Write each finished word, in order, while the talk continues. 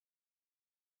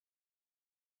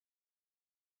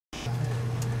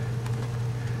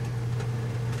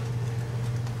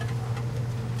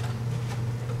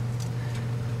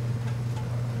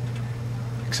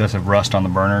Excessive rust on the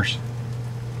burners.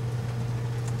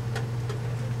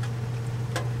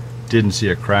 Didn't see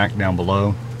a crack down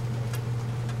below.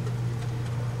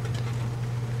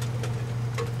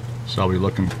 So I'll be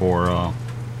looking for,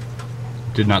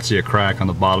 did not see a crack on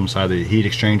the bottom side of the heat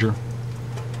exchanger.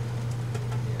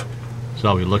 So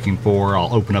I'll be looking for,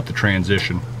 I'll open up the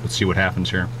transition. Let's see what happens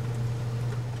here.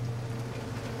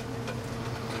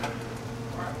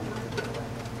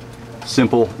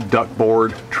 Simple duct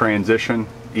board transition,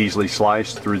 easily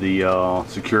sliced through the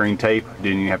securing tape.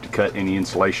 Didn't even have to cut any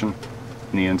insulation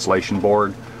in the insulation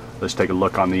board. Let's take a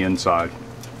look on the inside.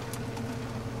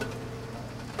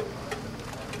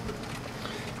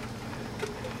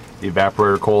 The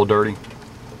evaporator coil dirty.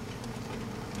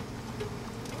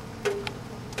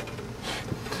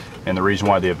 And the reason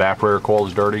why the evaporator coil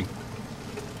is dirty,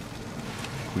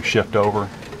 we shift over,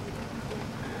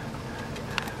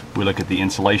 we look at the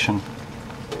insulation.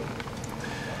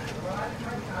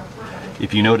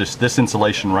 If you notice, this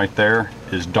insulation right there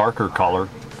is darker color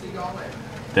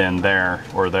than there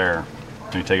or there.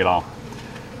 Let me take it off.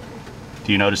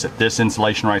 Do you notice that this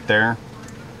insulation right there,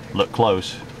 look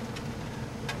close,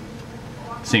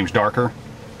 seems darker?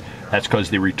 That's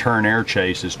because the return air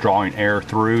chase is drawing air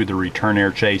through. The return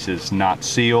air chase is not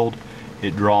sealed.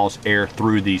 It draws air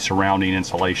through the surrounding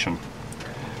insulation.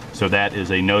 So that is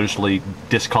a noticeably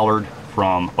discolored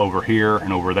from over here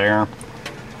and over there.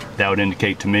 That would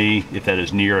indicate to me if that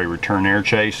is near a return air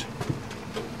chase,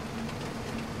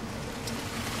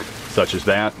 such as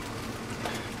that,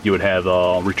 you would have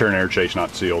a return air chase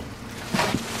not sealed.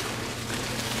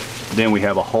 Then we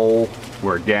have a hole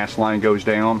where a gas line goes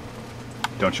down.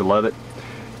 Don't you love it?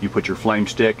 You put your flame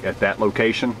stick at that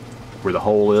location where the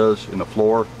hole is in the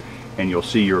floor, and you'll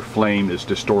see your flame is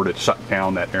distorted, sucked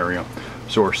down that area.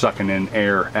 So we're sucking in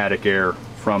air, attic air,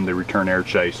 from the return air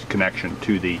chase connection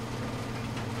to the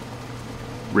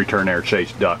return air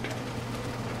chase duct.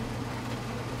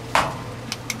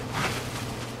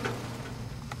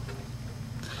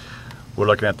 We're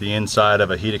looking at the inside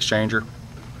of a heat exchanger.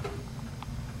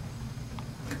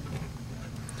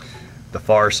 The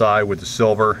far side with the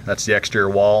silver, that's the exterior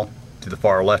wall. To the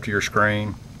far left of your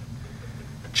screen,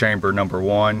 chamber number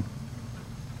 1,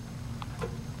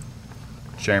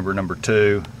 chamber number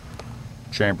 2,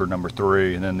 chamber number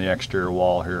 3, and then the exterior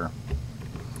wall here.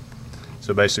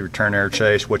 So basically, return air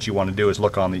chase, what you want to do is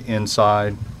look on the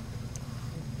inside.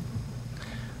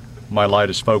 My light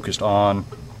is focused on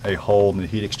a hole in the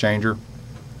heat exchanger.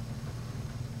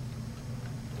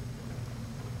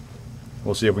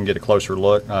 We'll see if we can get a closer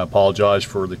look. I apologize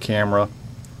for the camera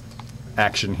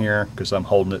action here because I'm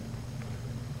holding it.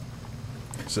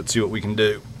 So let's see what we can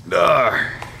do.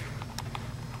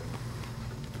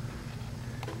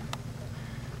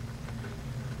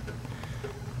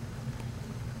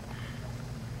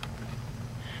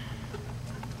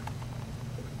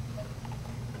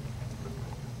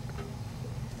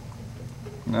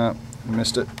 No,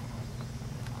 missed it.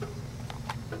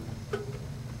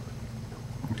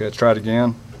 Okay, let's try it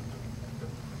again.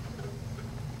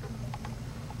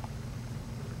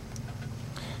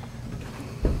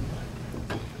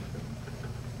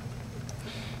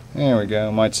 There we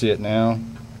go, might see it now.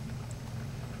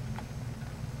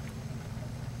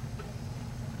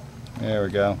 There we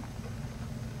go.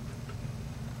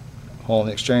 Hole in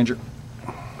the exchanger.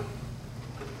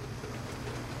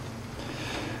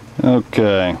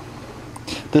 Okay,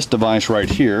 this device right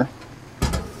here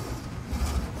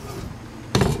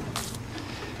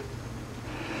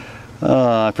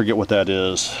I forget what that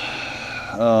is.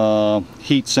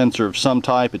 Heat sensor of some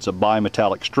type. It's a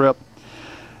bimetallic strip.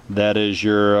 That is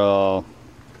your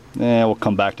we'll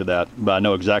come back to that, but I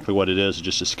know exactly what it is. It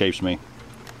just escapes me.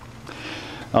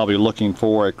 I'll be looking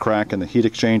for a crack in the heat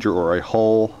exchanger or a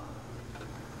hole.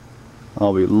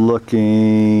 I'll be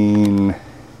looking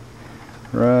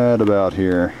right about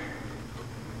here.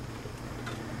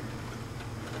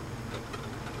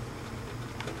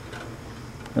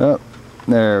 Oh,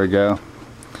 there we go.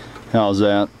 How's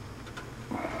that?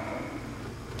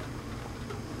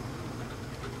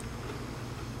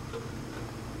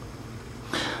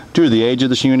 Due to the age of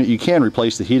this unit, you can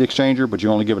replace the heat exchanger, but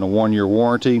you're only given a 1-year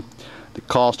warranty. The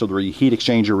cost of the heat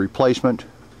exchanger replacement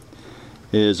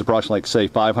is approximately, like, say,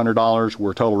 $500,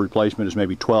 where total replacement is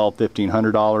maybe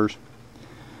 $1,200–$1,500.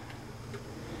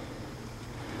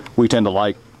 We tend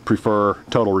to prefer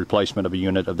total replacement of a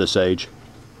unit of this age.